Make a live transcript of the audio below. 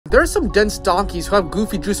There are some dense donkeys who have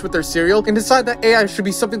goofy juice with their cereal and decide that AI should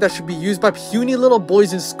be something that should be used by puny little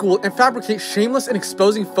boys in school and fabricate shameless and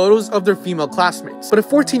exposing photos of their female classmates. But a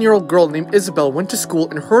 14-year-old girl named Isabel went to school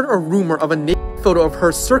and heard a rumor of a naked photo of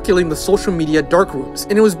her circulating the social media dark rooms,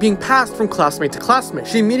 and it was being passed from classmate to classmate.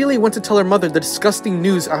 She immediately went to tell her mother the disgusting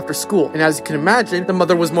news after school, and as you can imagine, the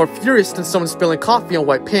mother was more furious than someone spilling coffee on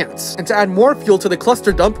white pants. And to add more fuel to the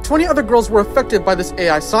cluster dump, 20 other girls were affected by this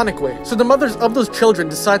AI sonic wave. So the mothers of those children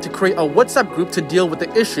decided to create a WhatsApp group to deal with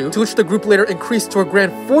the issue, to which the group later increased to a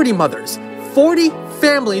grand 40 mothers. 40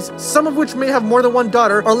 families, some of which may have more than one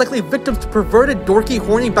daughter, are likely victims to perverted, dorky,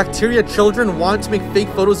 horny bacteria children wanting to make fake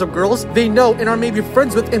photos of girls they know and are maybe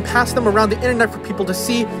friends with and pass them around the internet for people to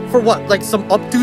see for what? Like some updo